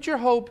 You put your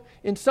hope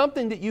in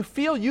something that you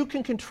feel you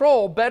can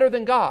control better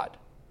than God.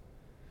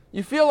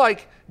 You feel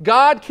like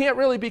God can't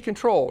really be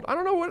controlled. I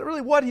don't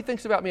know what he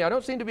thinks about me. I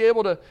don't seem to be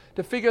able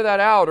to figure that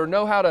out or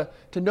know how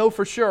to know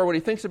for sure what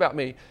he thinks about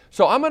me.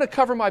 So I'm going to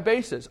cover my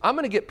bases. I'm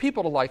going to get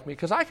people to like me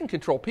because I can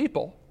control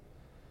people.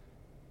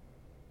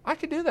 I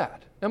could do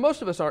that. Now,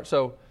 most of us aren't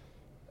so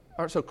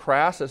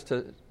crass as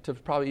to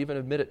probably even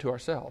admit it to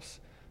ourselves.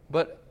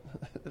 But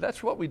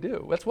that's what we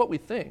do. That's what we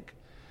think.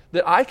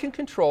 That I can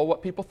control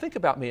what people think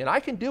about me. And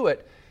I can do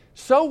it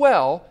so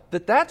well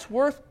that that's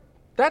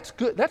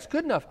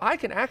good enough. I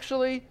can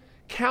actually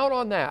count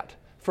on that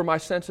for my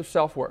sense of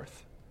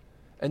self-worth.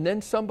 And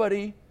then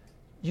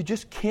you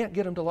just can't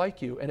get them to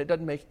like you, and it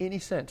doesn't make any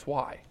sense.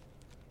 Why?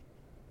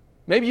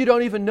 Maybe you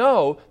don't even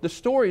know the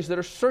stories that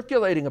are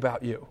circulating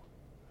about you.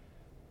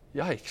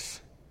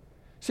 Yikes.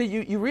 See,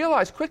 you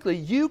realize quickly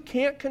you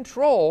can't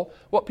control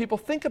what people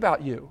think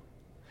about you.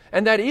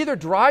 And that either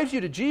drives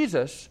you to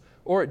Jesus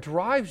or it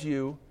drives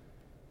you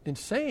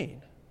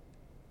insane.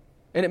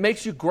 And it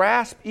makes you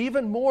grasp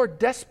even more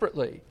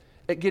desperately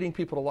at getting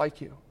people to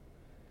like you.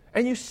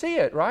 And you see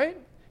it, right?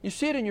 You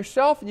see it in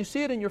yourself and you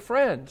see it in your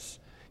friends.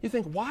 You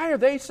think, why are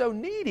they so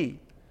needy?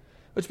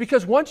 It's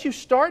because once you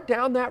start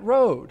down that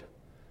road,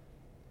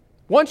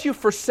 once you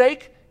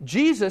forsake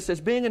Jesus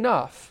as being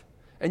enough,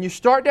 and you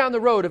start down the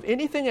road of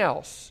anything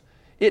else,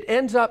 it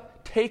ends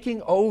up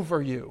taking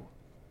over you.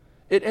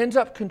 It ends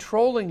up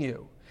controlling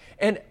you.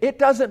 And it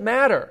doesn't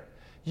matter.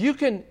 You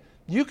can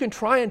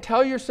try and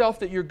tell yourself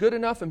that you're good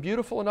enough and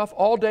beautiful enough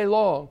all day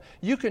long.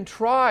 You can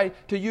try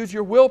to use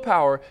your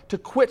willpower to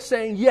quit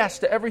saying yes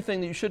to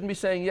everything that you shouldn't be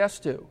saying yes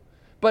to.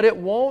 But it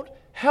won't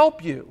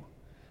help you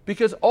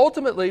Because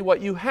ultimately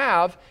what you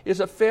have is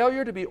a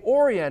failure to be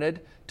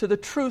oriented to the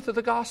truth of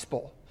the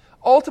gospel.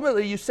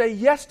 Ultimately, you say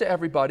yes to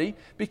everybody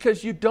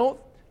because you don't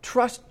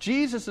trust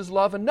Jesus'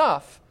 love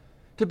enough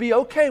to be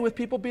okay with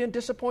people being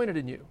disappointed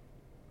in you.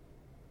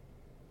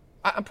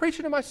 I'm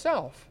preaching to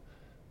myself.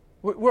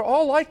 We're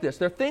all like this.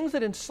 There are things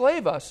that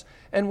enslave us,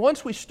 and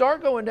once we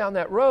start going down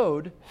that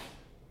road,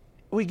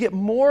 we get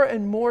more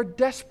and more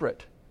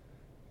desperate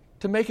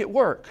to make it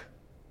work,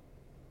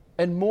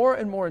 and more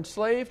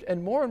enslaved,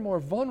 and more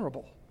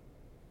vulnerable.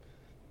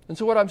 And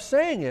so what I'm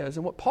saying is,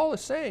 and what Paul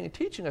is saying and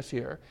teaching us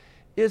here,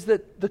 is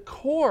that the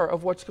core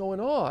of what's going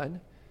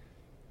on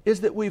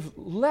is that we've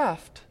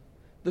left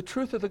the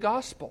truth of the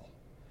gospel.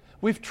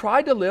 We've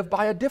tried to live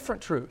by a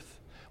different truth.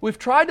 We've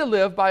tried to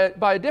live by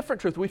a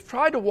different truth. We've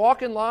tried to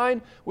walk in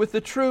line with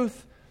the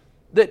truth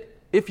that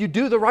if you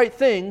do the right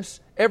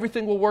things,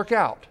 everything will work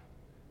out.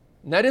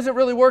 And that isn't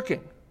really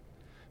working.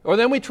 Or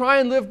then we try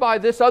and live by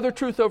this other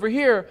truth over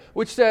here,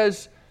 which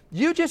says,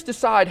 you just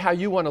decide how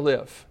you want to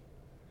live.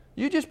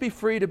 You just be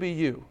free to be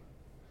you.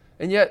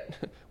 And yet,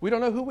 we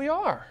don't know who we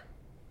are.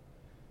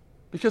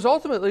 Because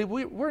ultimately,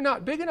 we're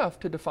not big enough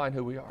to define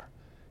who we are.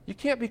 You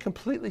can't be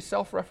completely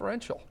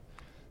self-referential.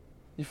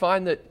 You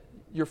find that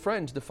your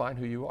friends define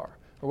who you are,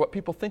 or what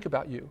people think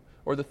about you,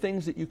 or the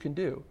things that you can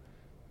do.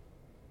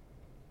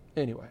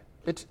 Anyway,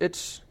 it's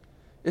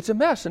a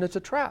mess and it's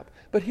a trap.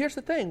 But here's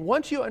the thing.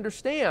 Once you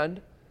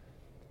understand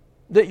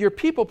that your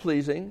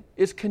people-pleasing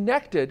is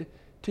connected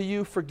to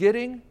you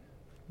forgetting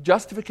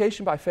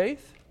justification by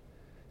faith,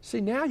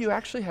 see, now you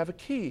actually have a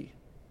key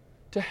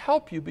to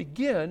help you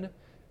begin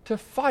to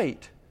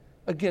fight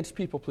against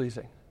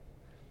people-pleasing.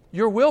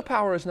 Your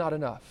willpower is not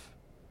enough.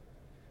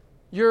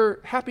 Your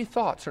happy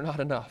thoughts are not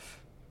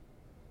enough.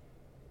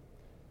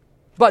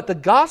 But the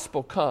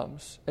gospel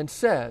comes and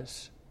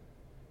says,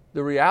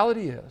 the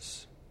reality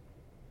is,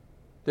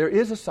 there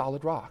is a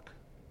solid rock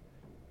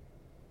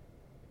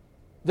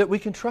that we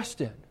can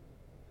trust in,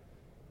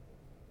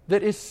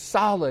 that is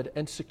solid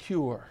and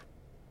secure.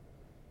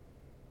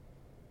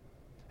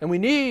 And we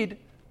need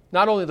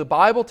not only the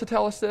Bible to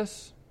tell us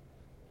this,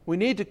 we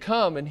need to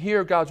come and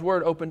hear God's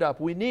Word opened up.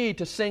 We need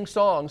to sing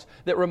songs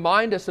that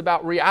remind us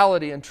about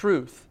reality and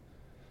truth.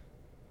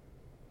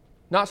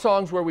 Not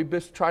songs where we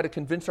just try to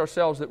convince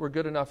ourselves that we're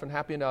good enough and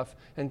happy enough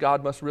and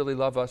God must really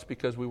love us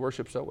because we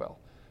worship so well.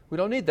 We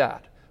don't need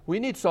that. We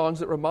need songs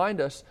that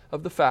remind us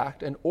of the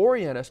fact and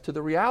orient us to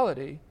the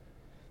reality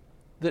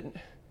that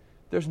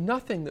there's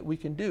nothing that we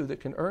can do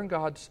that can earn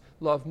God's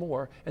love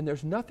more, and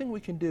there's nothing we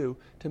can do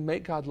to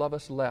make God love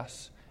us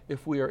less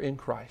if we are in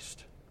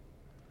Christ.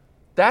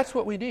 That's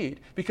what we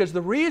need, because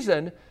the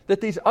reason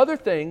that these other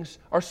things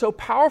are so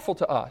powerful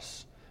to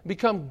us,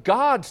 become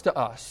gods to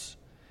us,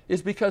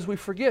 is because we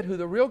forget who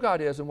the real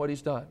God is and what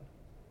He's done.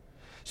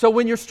 So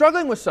when you're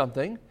struggling with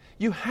something,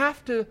 you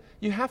have to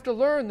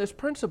learn this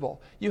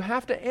principle. You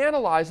have to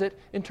analyze it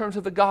in terms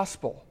of the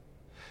gospel.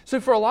 So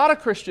for a lot of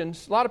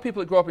Christians, a lot of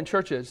people that grow up in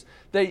churches,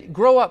 they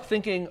grow up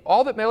thinking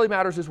all that really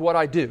matters is what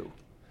I do.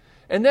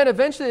 And then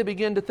eventually they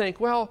begin to think,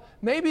 well,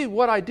 maybe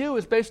what I do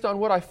is based on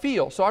what I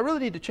feel, so I really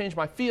need to change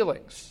my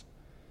feelings.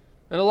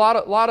 And a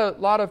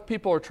lot of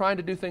people are trying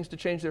to do things to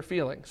change their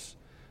feelings.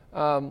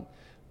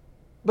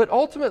 But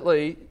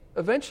ultimately,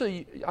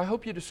 eventually, I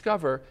hope you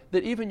discover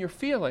that even your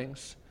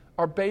feelings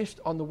are based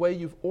on the way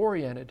you've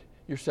oriented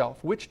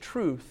yourself, which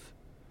truth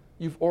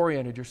you've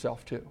oriented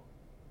yourself to.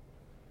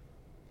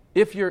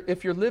 If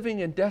you're living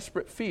in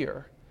desperate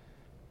fear,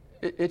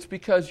 it's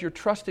because you're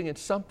trusting in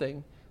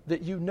something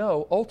that you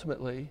know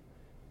ultimately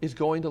is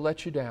going to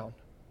let you down.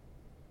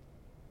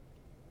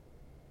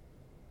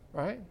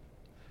 Right?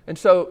 And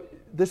so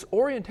this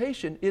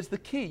orientation is the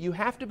key. You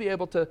have to be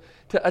able to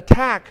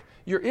attack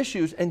your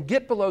issues and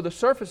get below the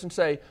surface and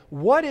say,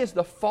 what is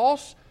the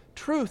false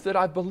truth that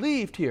I've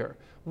believed here?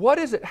 What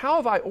is it? How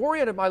have I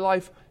oriented my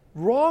life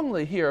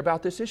wrongly here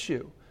about this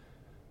issue?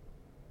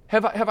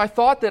 Have I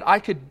thought that I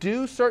could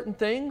do certain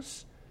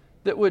things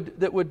that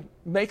would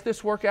make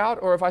this work out?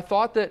 Or have I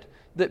thought that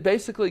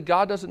basically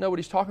God doesn't know what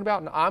He's talking about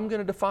and I'm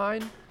going to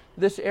define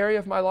this area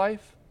of my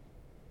life?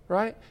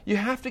 Right? You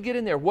have to get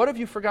in there. What have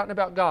you forgotten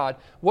about God?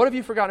 What have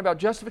you forgotten about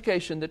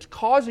justification that's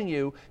causing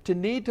you to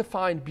need to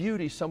find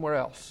beauty somewhere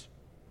else?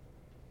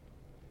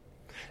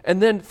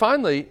 And then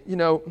finally,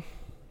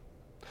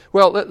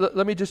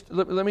 let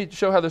me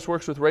show how this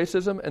works with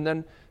racism, and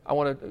then I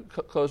want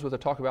to close with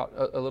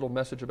a little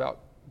message about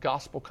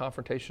gospel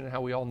confrontation and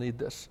how we all need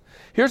this.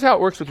 Here's how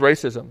it works with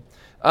racism.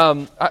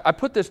 I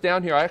put this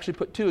down here. I actually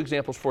put 2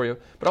 examples for you,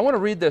 but I want to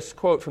read this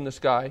quote from this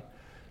guy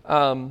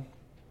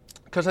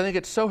because I think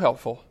it's so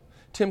helpful.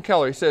 Tim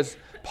Keller, he says,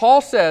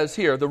 Paul says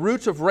here, the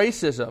roots of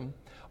racism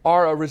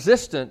are a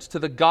resistance to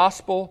the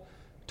gospel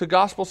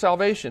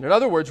salvation. In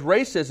other words,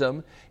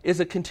 racism is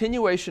a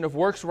continuation of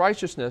works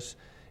righteousness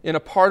in a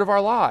part of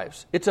our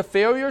lives. It's a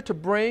failure to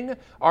bring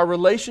our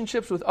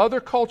relationships with other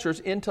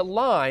cultures into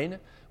line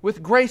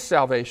with grace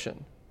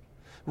salvation.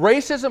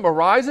 Racism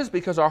arises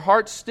because our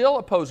hearts still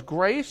oppose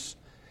grace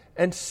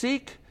and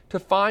seek to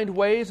find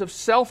ways of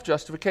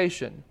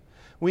self-justification.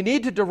 We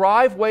need to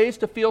derive ways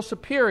to feel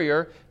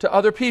superior to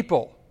other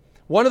people.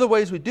 One of the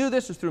ways we do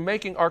this is through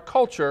making our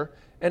culture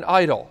an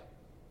idol.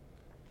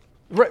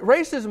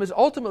 Racism is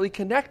ultimately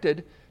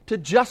connected to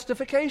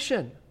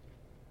justification.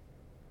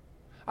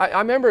 I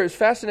remember it was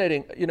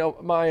fascinating.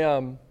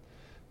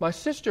 My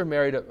sister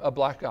married a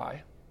black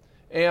guy,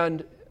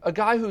 and a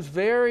guy who's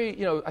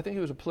very, I think he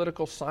was a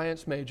political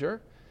science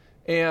major,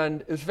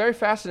 and it was very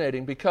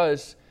fascinating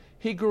because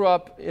he grew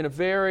up in a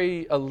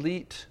very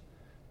elite,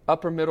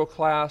 upper middle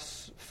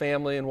class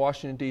family in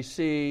Washington,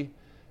 D.C.,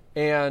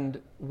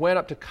 and went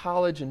up to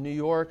college in New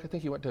York. I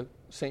think he went to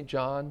St.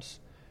 John's,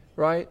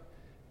 right?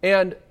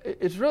 And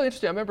it's really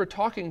interesting. I remember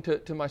talking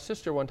to my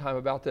sister one time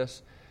about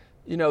this.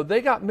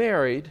 They got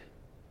married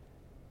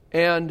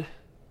and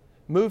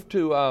moved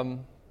to,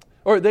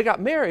 they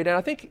got married, and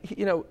I think,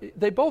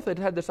 they both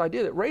had this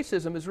idea that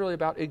racism is really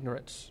about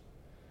ignorance.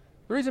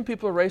 The reason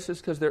people are racist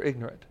is because they're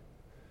ignorant.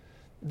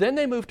 Then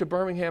they moved to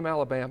Birmingham,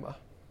 Alabama.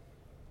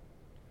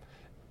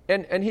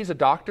 And he's a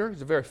doctor.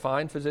 He's a very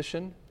fine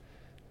physician.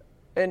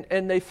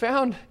 And they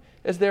found,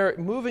 as they're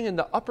moving in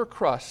the upper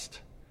crust,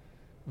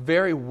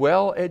 very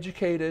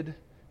well-educated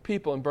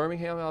people in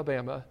Birmingham,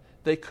 Alabama,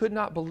 they could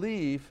not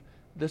believe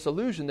this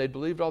illusion they'd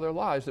believed all their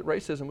lives, that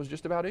racism was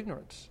just about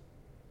ignorance.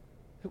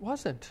 It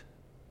wasn't.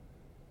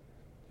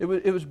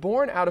 It was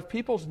born out of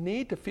people's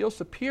need to feel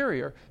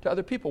superior to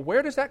other people.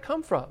 Where does that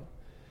come from?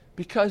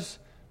 Because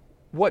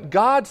what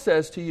God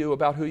says to you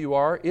about who you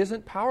are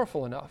isn't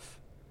powerful enough.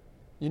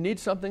 You need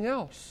something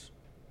else.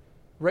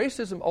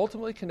 Racism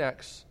ultimately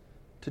connects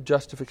to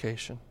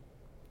justification.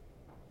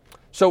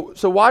 So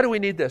why do we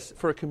need this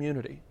for a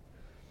community?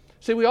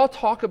 See, we all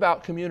talk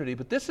about community,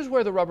 but this is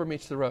where the rubber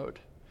meets the road.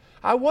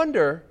 I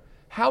wonder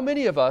how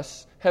many of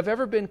us have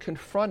ever been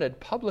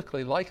confronted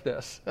publicly like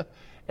this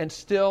and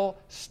still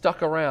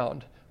stuck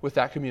around with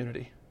that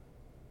community.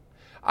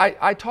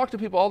 I talk to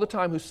people all the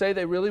time who say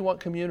they really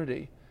want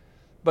community,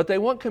 but they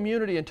want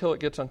community until it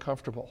gets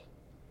uncomfortable,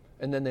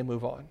 and then they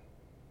move on.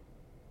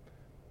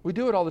 We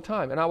do it all the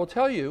time. And I will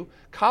tell you,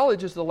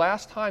 college is the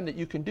last time that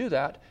you can do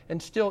that and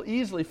still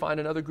easily find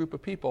another group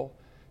of people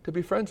to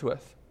be friends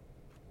with.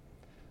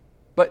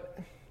 But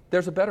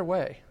there's a better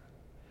way.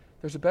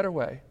 There's a better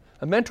way.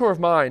 A mentor of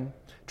mine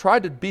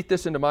tried to beat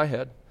this into my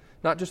head,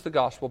 not just the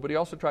gospel, but he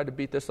also tried to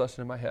beat this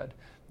lesson in my head,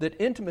 that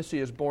intimacy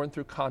is born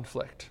through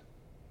conflict.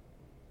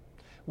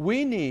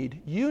 I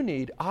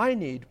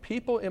need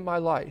people in my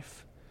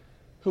life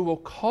who will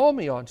call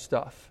me on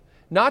stuff,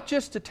 not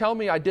just to tell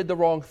me I did the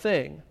wrong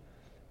thing,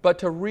 but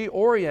to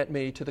reorient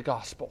me to the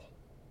gospel,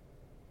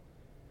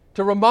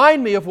 to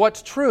remind me of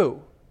what's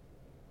true,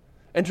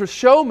 and to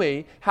show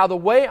me how the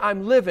way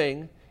I'm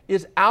living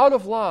is out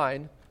of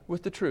line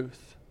with the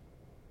truth.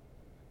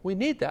 We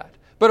need that.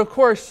 But of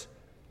course,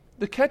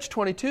 the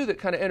catch-22 that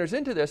kind of enters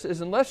into this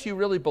is unless you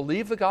really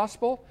believe the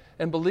gospel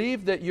and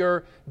believe that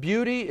your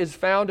beauty is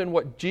found in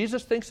what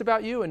Jesus thinks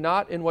about you and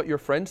not in what your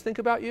friends think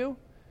about you,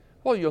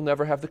 well, you'll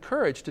never have the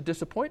courage to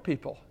disappoint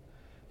people.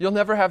 You'll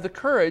never have the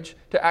courage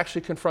to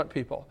actually confront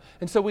people.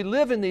 And so we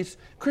live in these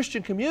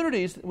Christian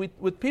communities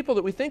with people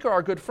that we think are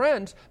our good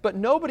friends, but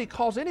nobody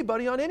calls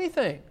anybody on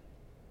anything.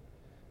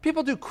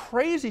 People do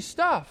crazy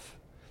stuff.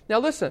 Now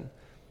listen,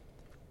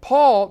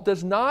 Paul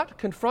does not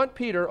confront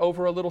Peter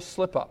over a little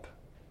slip-up.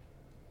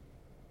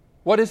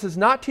 What this is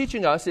not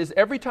teaching us is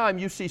every time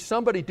you see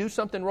somebody do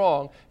something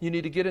wrong, you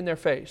need to get in their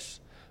face.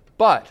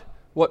 But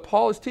what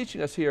Paul is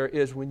teaching us here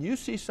is when you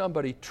see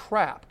somebody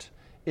trapped,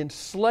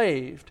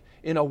 enslaved,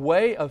 in a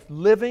way of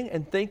living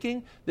and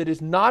thinking that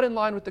is not in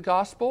line with the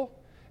gospel,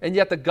 and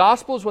yet the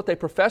gospel is what they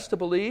profess to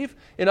believe.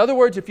 In other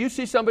words, if you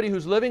see somebody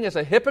who's living as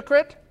a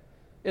hypocrite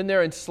in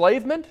their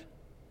enslavement,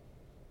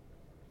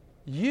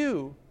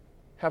 you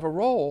have a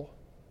role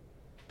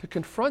to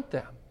confront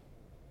them.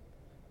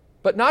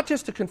 But not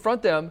just to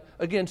confront them,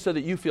 again, so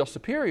that you feel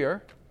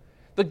superior.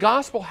 The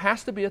gospel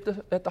has to be at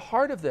the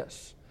heart of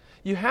this.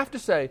 You have to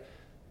say,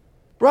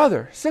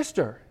 brother,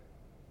 sister,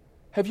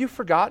 have you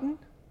forgotten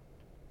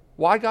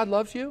why God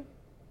loves you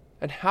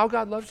and how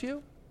God loves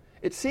you?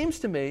 It seems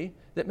to me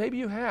that maybe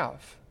you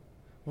have.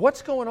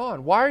 What's going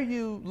on? Why are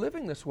you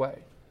living this way?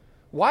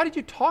 Why did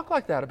you talk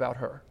like that about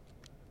her?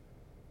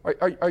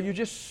 Are you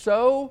just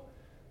so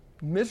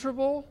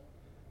miserable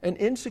and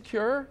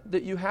insecure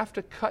that you have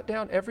to cut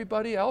down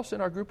everybody else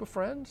in our group of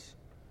friends?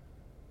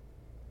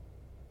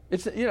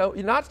 It's, you're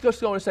not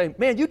just going to say,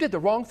 man, you did the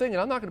wrong thing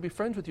and I'm not going to be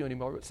friends with you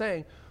anymore, but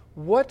saying,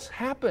 what's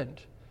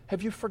happened?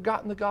 Have you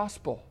forgotten the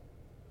gospel?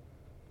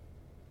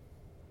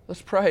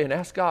 Let's pray and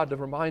ask God to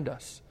remind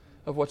us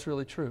of what's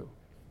really true,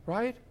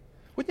 right?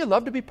 Wouldn't you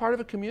love to be part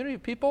of a community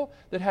of people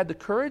that had the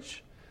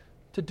courage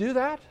to do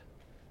that,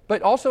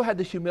 but also had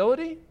the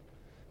humility?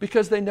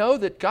 Because they know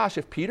that, gosh,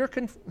 if Peter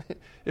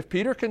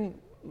can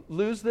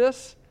lose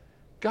this,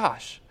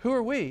 gosh, who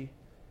are we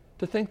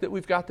to think that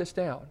we've got this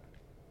down?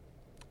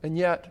 And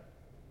yet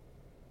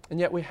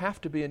we have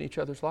to be in each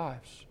other's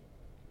lives.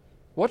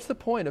 What's the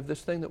point of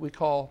this thing that we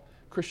call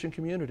Christian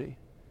community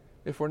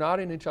if we're not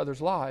in each other's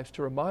lives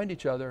to remind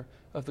each other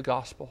of the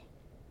gospel?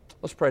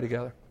 Let's pray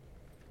together.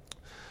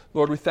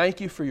 Lord, we thank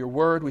you for your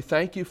word. We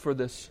thank you for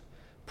this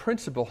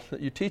principle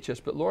that you teach us.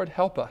 But Lord,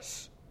 help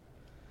us.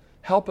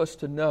 Help us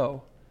to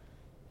know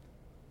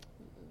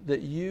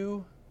that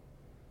you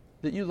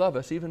love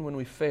us even when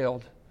we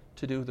failed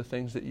to do the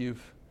things that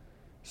you've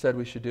said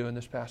we should do in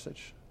this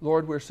passage.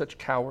 Lord, we're such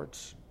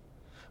cowards.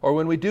 Or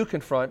when we do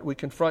confront, we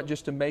confront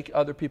just to make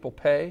other people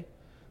pay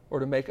or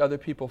to make other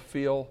people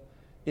feel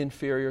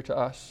inferior to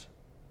us.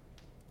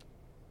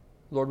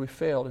 Lord, we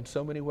failed in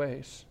so many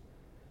ways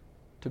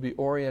to be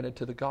oriented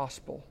to the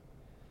gospel,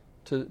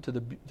 to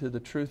the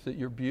truth that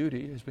your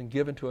beauty has been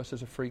given to us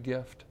as a free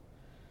gift.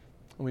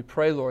 And we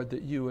pray, Lord,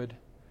 that you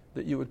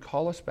would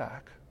call us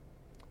back,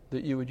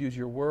 that you would use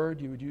your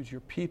word, you would use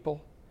your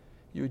people,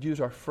 you would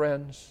use our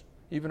friends,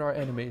 even our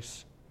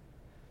enemies,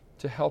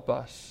 to help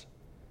us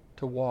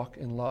to walk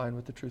in line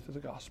with the truth of the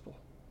gospel.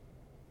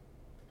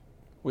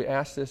 We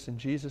ask this in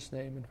Jesus'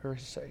 name and for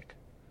his sake.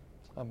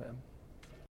 Amen.